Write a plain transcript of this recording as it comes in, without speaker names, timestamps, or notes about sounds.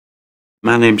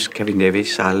My name's Kevin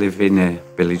Davies. I live in a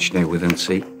village near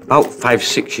Withensea. About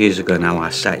 5-6 years ago now,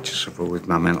 I started to suffer with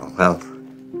my mental health.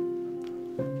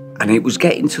 And it was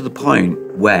getting to the point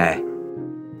where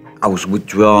I was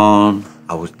withdrawn,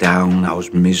 I was down, I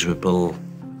was miserable,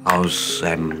 I was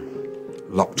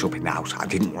locked up in the house. I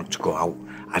didn't want to go out,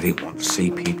 I didn't want to see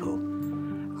people.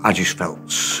 I just felt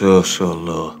so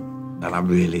low, and I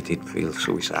really did feel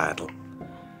suicidal.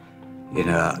 You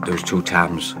know, there was 2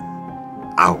 times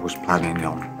I was planning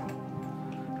on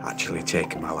actually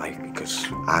taking my life because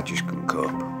I just couldn't cope.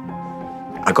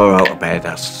 I got out of bed,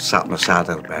 I sat on the side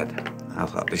of the bed, and I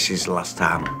thought, this is the last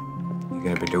time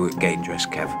you're going to be getting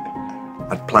dressed, Kev.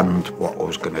 I'd planned what I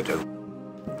was going to do.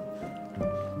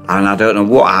 And I don't know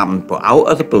what happened, but out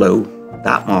of the blue,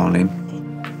 that morning,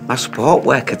 my support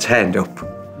worker turned up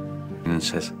and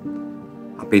says,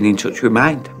 I've been in touch with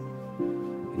Mind.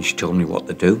 And she told me what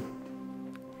to do.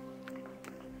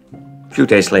 A few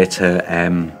days later,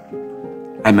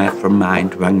 Emma from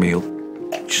Mind rang me up.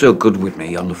 She's so good with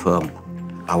me on the phone.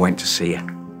 I went to see her.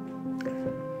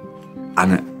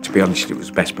 And to be honest, it was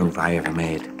the best move I ever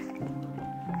made.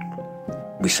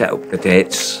 We set up the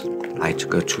dates. I had to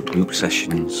go to group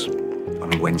sessions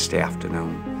on a Wednesday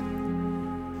afternoon.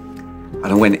 And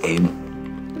I went in,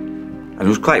 and there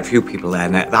was quite a few people there,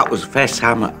 and that was the first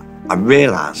time I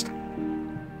realised,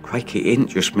 crikey, it ain't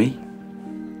just me.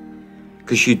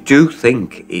 Because you do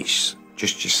think it's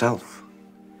just yourself.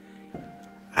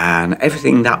 And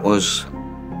everything that was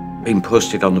being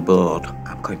posted on the board,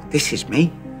 I'm going, this is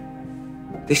me.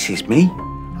 This is me.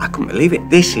 I couldn't believe it.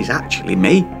 This is actually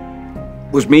me.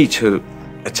 It was me to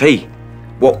a T,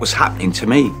 what was happening to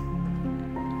me.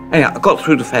 Anyway, I got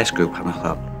through the first group and I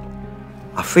thought,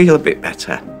 I feel a bit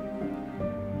better.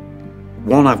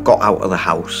 1, I've got out of the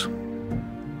house.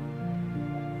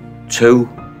 2,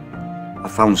 I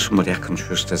found somebody I can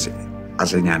trust as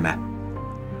in Emma.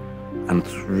 And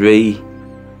 3,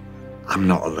 I'm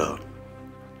not alone.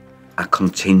 I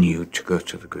continued to go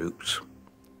to the groups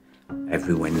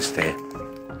every Wednesday.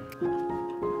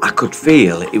 I could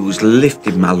feel it was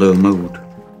lifting my low mood.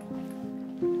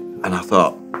 And I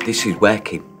thought, this is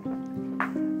working.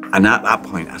 And at that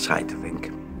point, I started to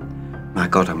think, my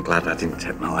God, I'm glad I didn't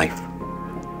take my life.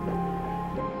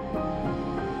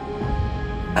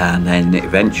 And then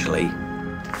eventually,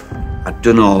 I'd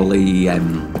done all the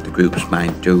groups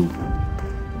Mind do,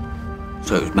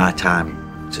 so it was my time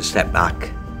to step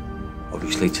back,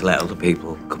 obviously to let other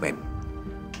people come in.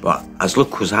 But as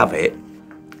luck was have it,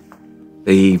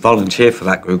 the volunteer for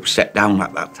that group stepped down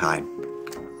at that time.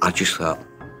 I just thought,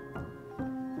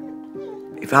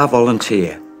 if I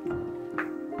volunteer,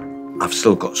 I've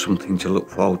still got something to look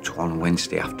forward to on a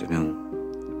Wednesday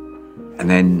afternoon. And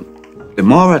then the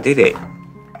more I did it,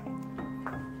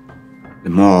 the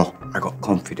more I got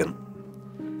confident,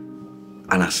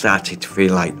 and I started to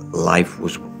feel like life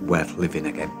was worth living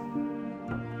again.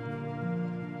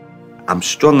 I'm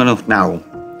strong enough now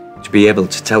to be able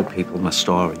to tell people my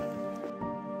story.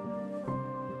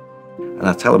 And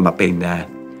I tell them I've been there,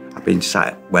 I've been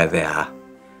sat where they are.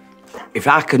 If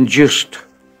I can just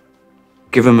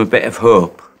give them a bit of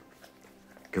hope,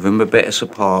 give them a bit of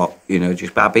support, you know,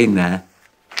 just by being there,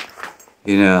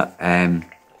 you know,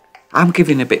 I'm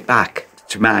giving a bit back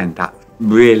to Mind that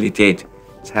really did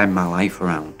turn my life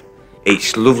around.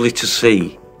 It's lovely to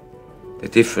see the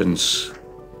difference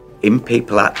in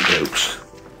people at the groups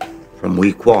from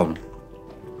week 1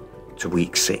 to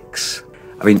week 6.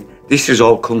 I mean, this has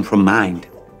all come from Mind.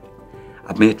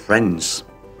 I've made friends.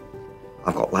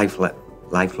 I've got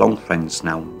lifelong friends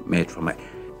now made from it.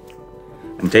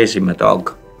 And Daisy, my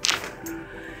dog,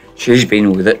 she's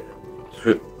been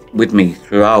with me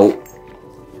throughout,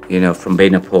 you know, from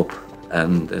being a pup.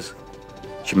 And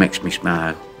she makes me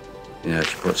smile, you know,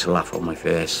 she puts a laugh on my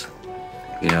face.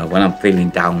 You know, when I'm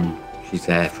feeling down, she's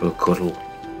there for a cuddle.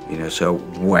 You know, so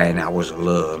when I was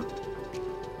alone,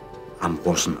 I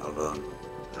wasn't alone.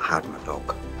 I had my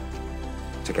dog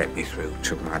to get me through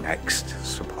to my next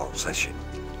support session.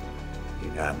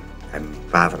 You know, and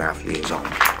 5.5 years on,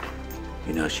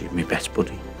 you know, she's my best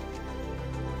buddy.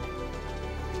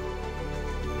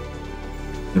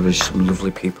 There was some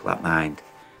lovely people at Mind.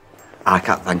 I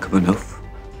can't thank them enough.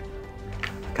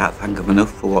 I can't thank them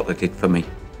enough for what they did for me.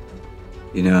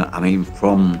 You know, I mean,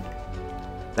 from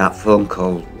that phone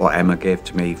call, what Emma gave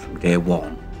to me from day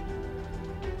 1,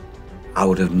 I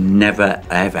would have never,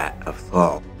 ever have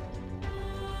thought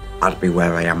I'd be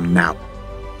where I am now.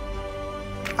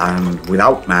 And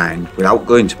without Mind, without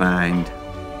going to Mind,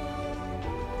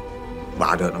 well,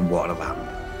 I don't know what would have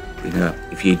happened. You know,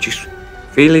 if you're just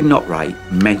feeling not right,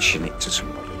 mention it to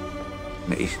somebody.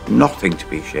 It's nothing to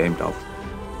be ashamed of.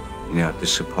 You know,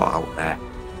 there's support out there.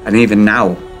 And even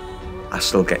now, I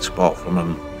still get support from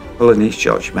them. Well, in East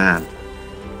George Man,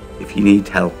 if you need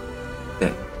help,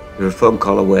 you're a phone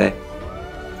call away,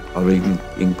 or even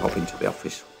you can pop into the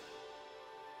office.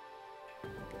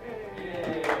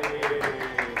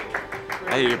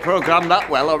 Hey, you programmed that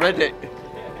well already.